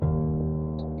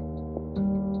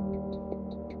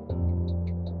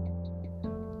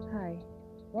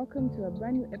Welcome to a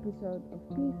brand new episode of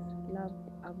Peace, Love,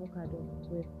 Avocado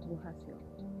with Buhasio.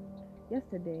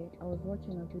 Yesterday, I was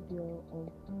watching a video of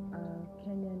a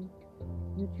Kenyan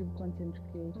YouTube content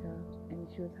creator, and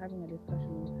she was having a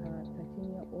discussion with her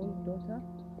 13-year-old daughter,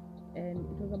 and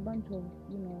it was a bunch of,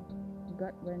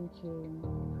 gut-wrenching,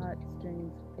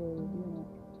 heartstrings pulled,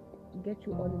 get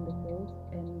you all in the feels,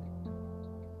 and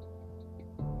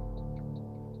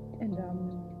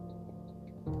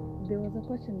there was a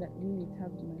question that really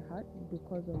tugged my heart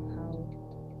because of how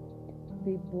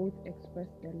they both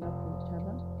expressed their love for each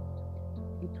other.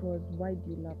 It was, why do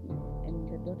you love me? And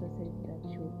the daughter said that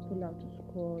she would pull out a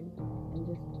scroll and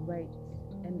just write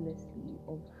endlessly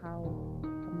of how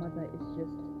her mother is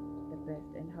just the best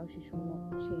and how she should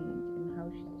not change and how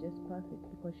she's just perfect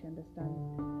because she understands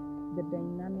the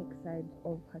dynamic side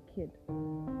of her kid.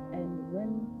 And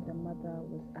when the mother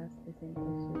was asked the same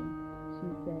question,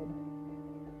 she said,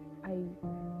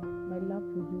 my love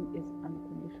for you is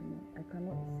unconditional. I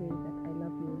cannot say that I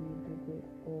love you when you do this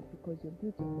or because you're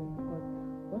beautiful, because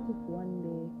what if one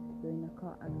day you're in a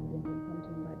car accident and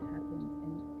something bad happens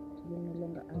and you're no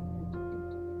longer as beautiful?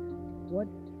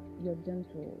 What you're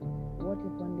gentle? What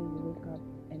if one day you wake up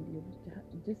and you're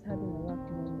just having a rough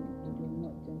morning and you're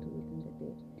not gentle within the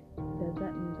day? Does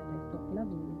that mean that I stop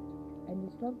loving you? And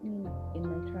it stopped me in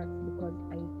my tracks because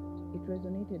it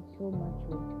resonated so much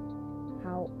with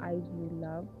how I view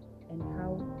love and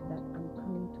how that I'm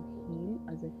coming to heal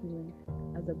as a human,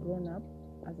 as a grown-up,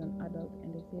 as an adult,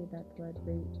 and I say that word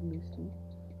very loosely,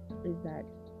 is that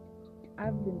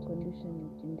I've been conditioned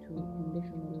into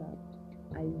conditional love.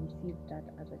 I received that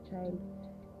as a child.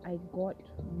 I got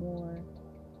more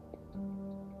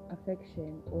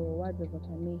affection or words of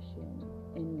affirmation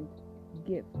and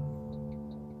gifts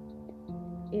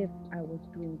if I was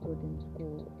doing good in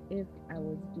school, if I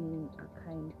was being a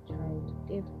kind child,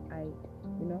 if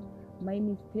my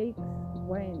mistakes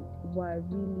were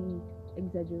really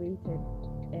exaggerated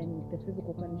and the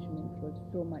physical punishment was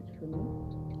so much for me.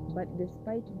 But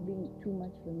despite it being too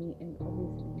much for me and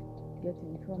obviously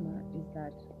getting trauma, is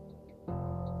that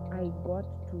I got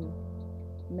to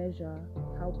measure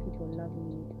how people love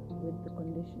me with the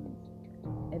conditions,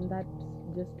 and that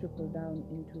just trickled down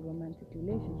into romantic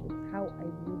relationships, how I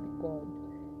viewed God.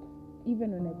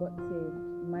 Even when I got saved,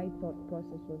 my thought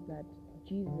process was that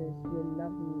Jesus will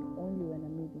love me only when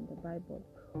I'm reading the Bible,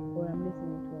 or I'm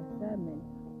listening to a sermon,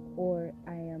 or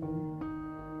I am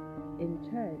in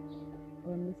church,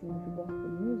 or I'm listening to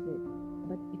gospel music.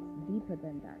 But it's deeper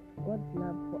than that. God's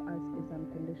love for us is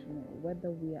unconditional,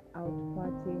 whether we are out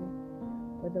partying,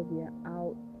 whether we are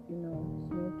out,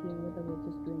 smoking, whether we're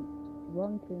just doing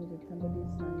wrong things with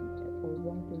somebody's son or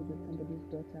wrong things with somebody's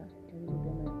daughter. I really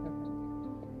don't know your preference.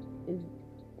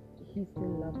 He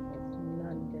still loves us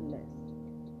nonetheless.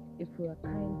 If we are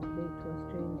kind today to a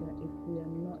stranger, if we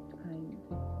are not kind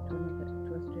to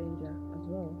a stranger as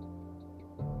well,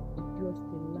 you're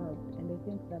still loved. And I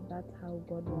think that that's how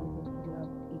God wants us to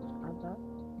love each other.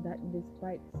 That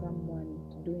despite someone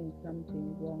doing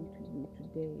something wrong to you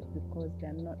today because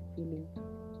they're not feeling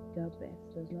their best,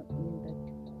 does not mean that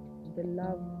the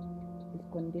love is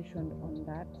conditioned on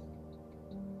that.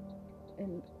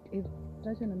 And it's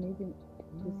such an amazing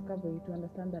discovery to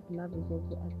understand that love is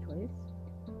also a choice.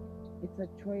 It's a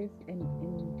choice, and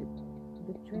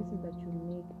the choices that you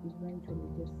make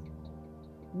eventually just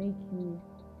make you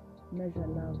measure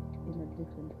love in a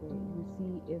different way. You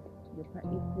see, if your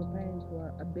parents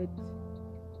were a bit,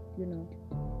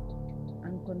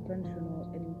 unconventional,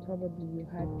 and probably you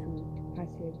had to pass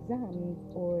your exams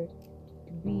or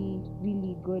be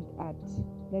really good at,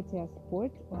 let's say, a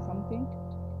sport or something,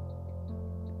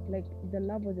 like the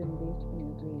love wasn't based on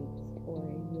your grades or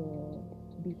your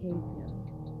behavior,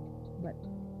 but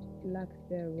lack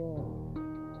thereof.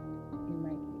 In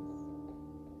my case,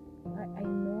 I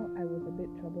know I was a bit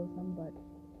troublesome, but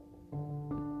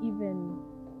even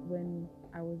when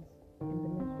I was in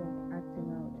the midst of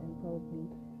acting out and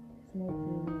probably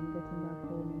smoking and getting back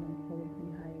home and I'm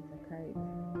probably high as a kite,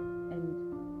 and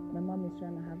my mom is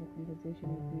trying to have a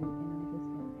conversation with me, and I'm just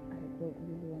like, I don't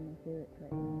really want to hear it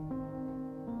right now.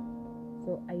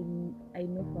 So I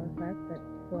know for a fact that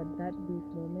for that brief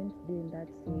moment during that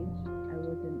stage,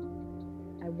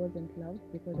 I wasn't loved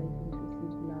because I didn't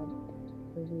receive love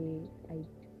the way I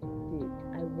did.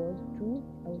 I was to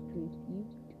receive,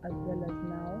 as well as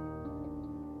now,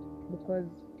 because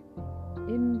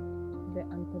in the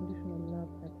unconditional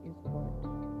love that is God,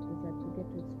 is that we get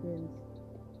to experience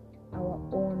our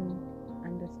own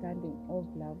understanding of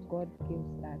love. God gives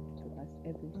that to us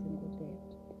every single day.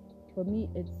 For me,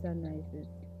 it's sunrises.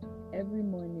 Every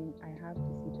morning I have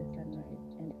to see the sunrise,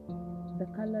 and the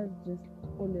colors just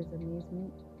always amaze me.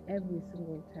 every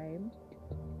single time.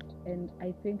 And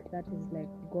I think that is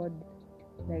like God,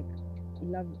 like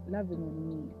loving on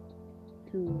me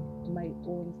through my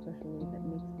own special way that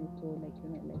makes me feel like,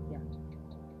 like, yeah,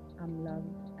 I'm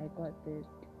loved, I got this.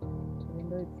 Even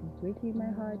though it's breaking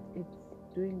my heart, it's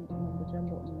doing mumbo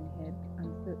jumbo in my head,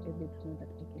 I'm still able to know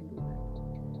that I can do that.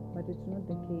 But it's not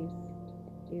the case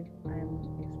if I'm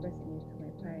expressing it to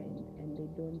my parents and they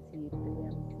don't see it the way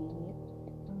I'm seeing it,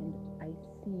 and I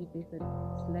see there's a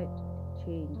slight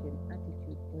change in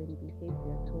attitude or in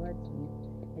behavior towards me.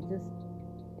 I'm just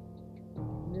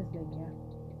like, yeah,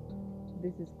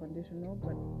 this is conditional,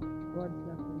 but God's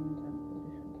love for me is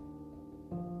unconditional.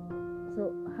 So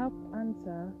her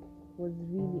answer was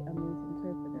really amazing.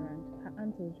 Sorry for the rant. Her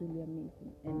answer was really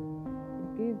amazing, and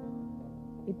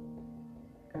it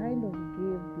kind of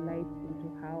gave light into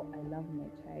how I love my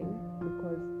child,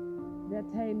 because there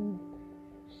are times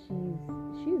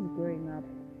she's growing up.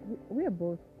 We are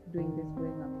both doing this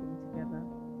growing up thing together,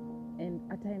 and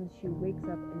at times she wakes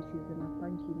up and she's in a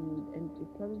funky mood, and it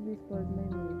probably spoils my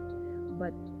mood.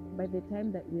 But by the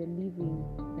time that we're leaving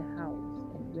the house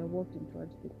and we're walking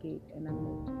towards the gate, and I'm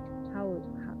like, how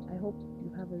I hope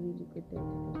you have a really good day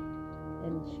today.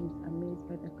 And she's amazed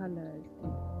by the colors,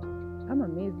 and I'm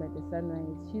amazed by the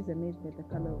sunrise. She's amazed by the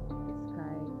color of the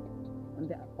sky on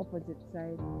the opposite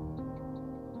side.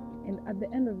 And at the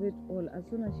end of it all, as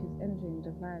soon as she's entering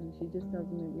the van, she just tells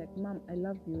me, like, Mom, I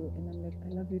love you. And I'm like,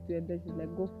 I love you too. And then she's like,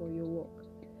 go for your walk.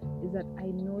 Is that I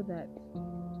know that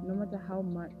no matter how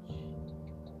much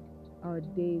our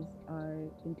days are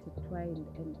intertwined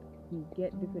and we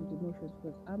get different emotions,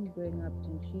 because I'm growing up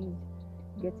and she's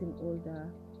getting older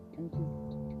and she's,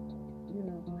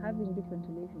 having different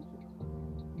relationships.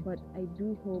 But I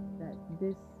do hope that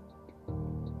this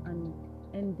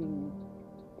unending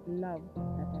love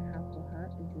that I have for her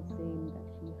is the same that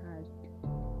she has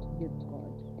with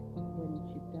God when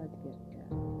she does get there.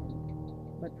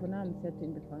 But for now, I'm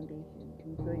setting the foundation,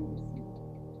 I'm sowing the seed.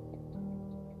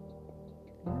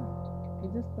 I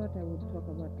just thought I would talk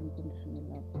about unconditional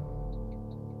love.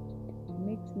 It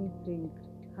makes me think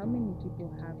how many people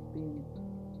have been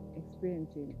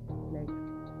experiencing like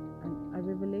a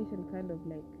revelation, kind of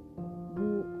like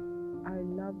you are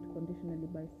loved conditionally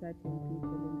by certain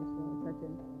people in this world,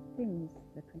 certain things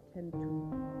that we tend to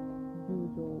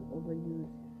use or overuse.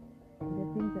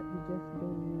 They're things that we just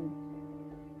don't need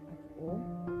at all,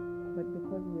 but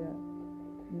because we are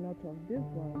not of this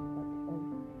world but of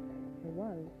the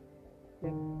world,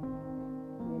 like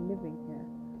we're living here,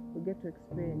 we get to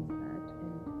experience that.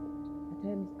 And at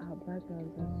times our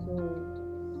backgrounds are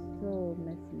so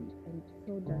messy and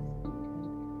so dusty and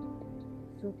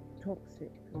so toxic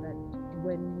that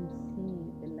when you see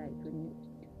the light, when you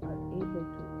are able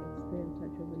to experience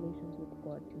such a relationship with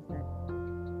God, is that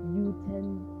you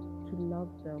tend to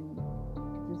love them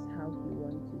just how He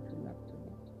wants you to love them.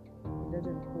 He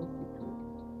doesn't force you to,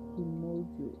 He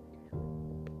molds you to it.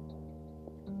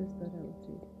 Just thought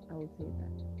I would say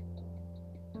that.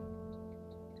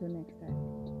 Till next time.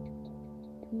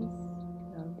 Peace.